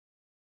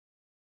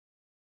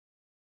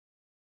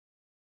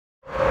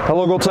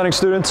Hello goaltending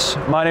students,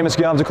 my name is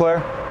Guillaume Duclair.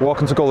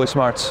 Welcome to Goalie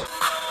Smarts.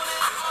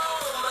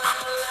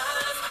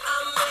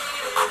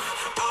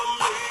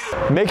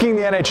 Making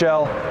the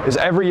NHL is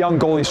every young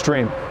goalie's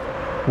dream.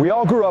 We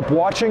all grew up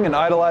watching and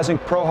idolizing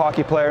pro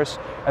hockey players,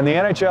 and the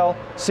NHL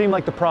seemed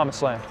like the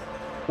promised land.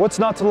 What's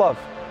not to love?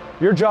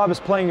 Your job is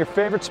playing your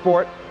favorite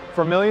sport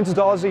for millions of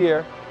dollars a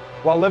year,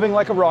 while living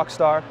like a rock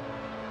star,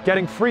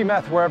 getting free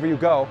meth wherever you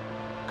go,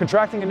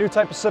 contracting a new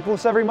type of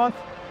syphilis every month,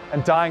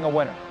 and dying a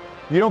winner.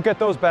 You don't get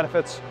those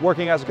benefits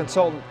working as a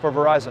consultant for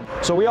Verizon.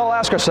 So we all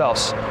ask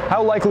ourselves,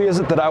 how likely is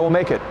it that I will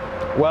make it?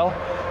 Well,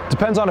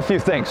 depends on a few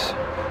things.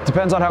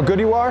 Depends on how good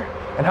you are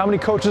and how many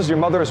coaches your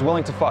mother is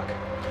willing to fuck.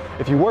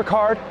 If you work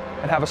hard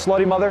and have a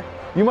slutty mother,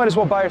 you might as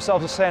well buy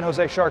yourself a San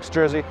Jose Sharks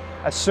jersey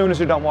as soon as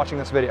you're done watching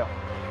this video.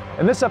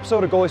 In this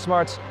episode of Goalie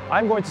Smarts,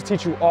 I'm going to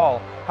teach you all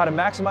how to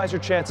maximize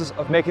your chances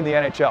of making the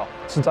NHL.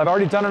 Since I've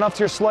already done enough to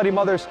your slutty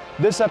mothers,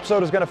 this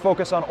episode is going to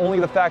focus on only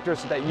the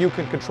factors that you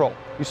can control.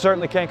 You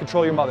certainly can't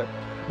control your mother.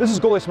 This is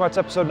Goalie Smarts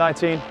episode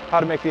 19, how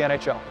to make the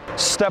NHL.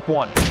 Step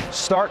 1,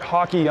 start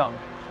hockey young.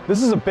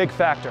 This is a big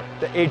factor,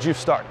 the age you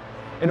start.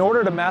 In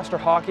order to master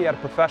hockey at a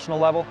professional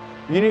level,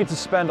 you need to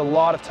spend a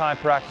lot of time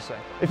practicing.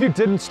 If you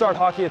didn't start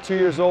hockey at 2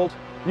 years old,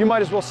 you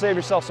might as well save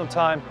yourself some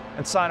time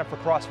and sign up for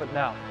CrossFit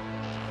now.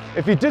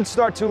 If you did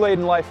start too late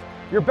in life,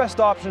 your best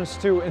option is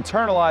to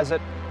internalize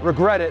it,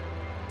 regret it,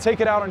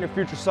 take it out on your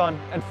future son,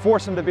 and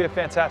force him to be a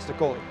fantastic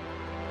goalie.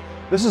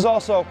 This is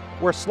also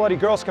where slutty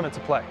girls come into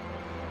play,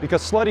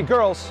 because slutty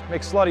girls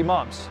make slutty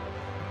moms.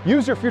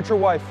 Use your future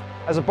wife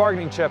as a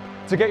bargaining chip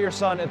to get your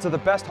son into the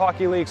best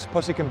hockey leagues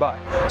pussy can buy.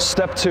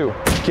 Step 2,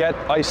 get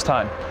ice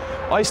time.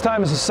 Ice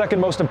time is the second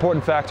most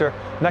important factor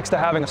next to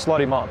having a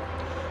slutty mom.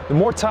 The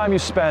more time you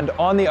spend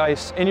on the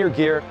ice, in your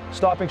gear,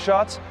 stopping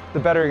shots, the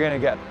better you're gonna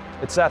get.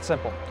 It's that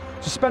simple.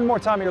 So spend more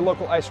time at your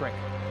local ice rink.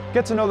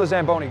 Get to know the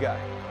Zamboni guy.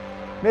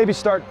 Maybe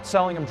start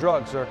selling him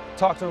drugs or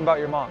talk to him about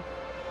your mom.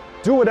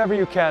 Do whatever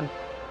you can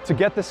to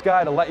get this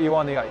guy to let you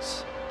on the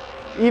ice.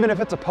 Even if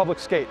it's a public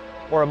skate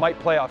or a mite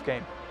playoff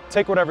game,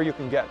 take whatever you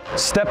can get.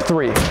 Step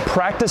 3,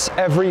 practice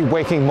every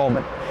waking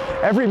moment.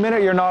 Every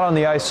minute you're not on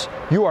the ice,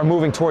 you are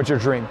moving towards your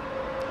dream.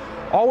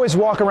 Always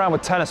walk around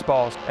with tennis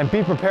balls and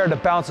be prepared to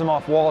bounce them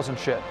off walls and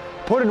shit.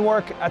 Put in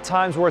work at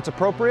times where it's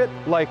appropriate,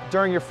 like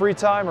during your free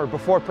time or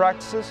before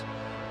practices,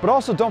 but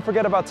also don't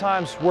forget about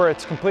times where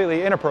it's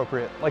completely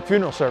inappropriate, like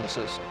funeral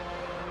services.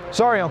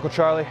 Sorry, Uncle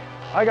Charlie,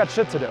 I got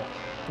shit to do.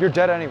 You're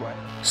dead anyway.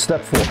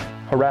 Step 4,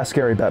 harass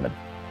Gary Bettman.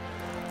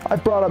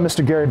 I've brought up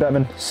Mr. Gary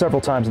Bettman several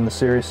times in the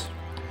series,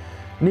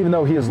 and even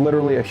though he is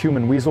literally a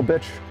human weasel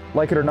bitch,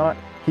 like it or not,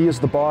 he is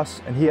the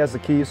boss and he has the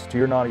keys to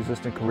your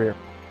non-existent career.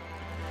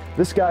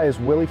 This guy is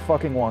Willy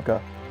fucking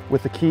Wonka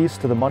with the keys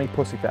to the money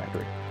pussy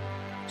factory.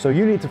 So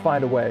you need to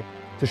find a way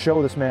to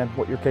show this man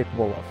what you're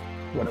capable of.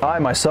 What I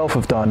myself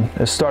have done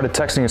is started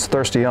texting his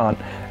thirsty aunt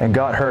and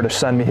got her to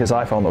send me his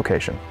iPhone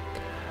location.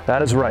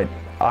 That is right,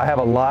 I have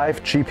a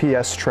live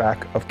GPS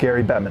track of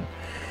Gary Bettman.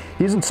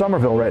 He's in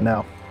Somerville right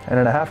now, and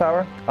in a half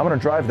hour, I'm gonna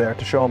drive there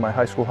to show him my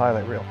high school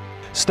highlight reel.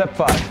 Step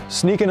 5,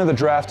 sneak into the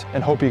draft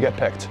and hope you get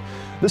picked.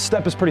 This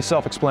step is pretty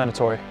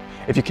self-explanatory.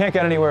 If you can't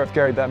get anywhere with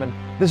Gary Bettman,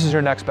 this is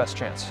your next best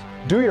chance.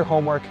 Do your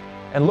homework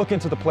and look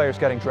into the players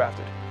getting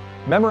drafted.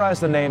 Memorize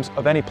the names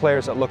of any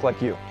players that look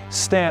like you.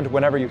 Stand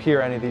whenever you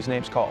hear any of these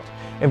names called.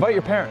 Invite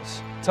your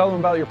parents. Tell them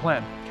about your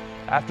plan.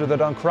 After they're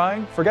done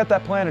crying, forget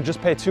that plan and just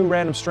pay 2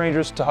 random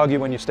strangers to hug you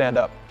when you stand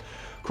up.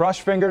 Cross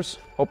your fingers,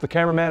 hope the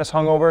cameraman is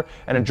hungover,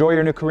 and enjoy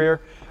your new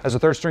career as a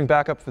third-string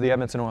backup for the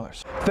Edmonton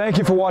Oilers. Thank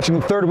you for watching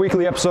the 3rd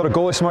weekly episode of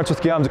Goalie Smarts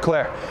with Guillaume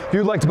Duclair. If you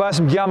would like to buy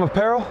some Guillaume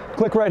apparel,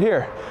 click right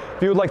here.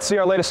 If you would like to see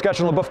our latest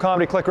sketch on LeBoeuf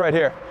comedy, click right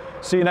here.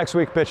 See you next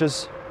week,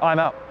 bitches. I'm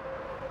out.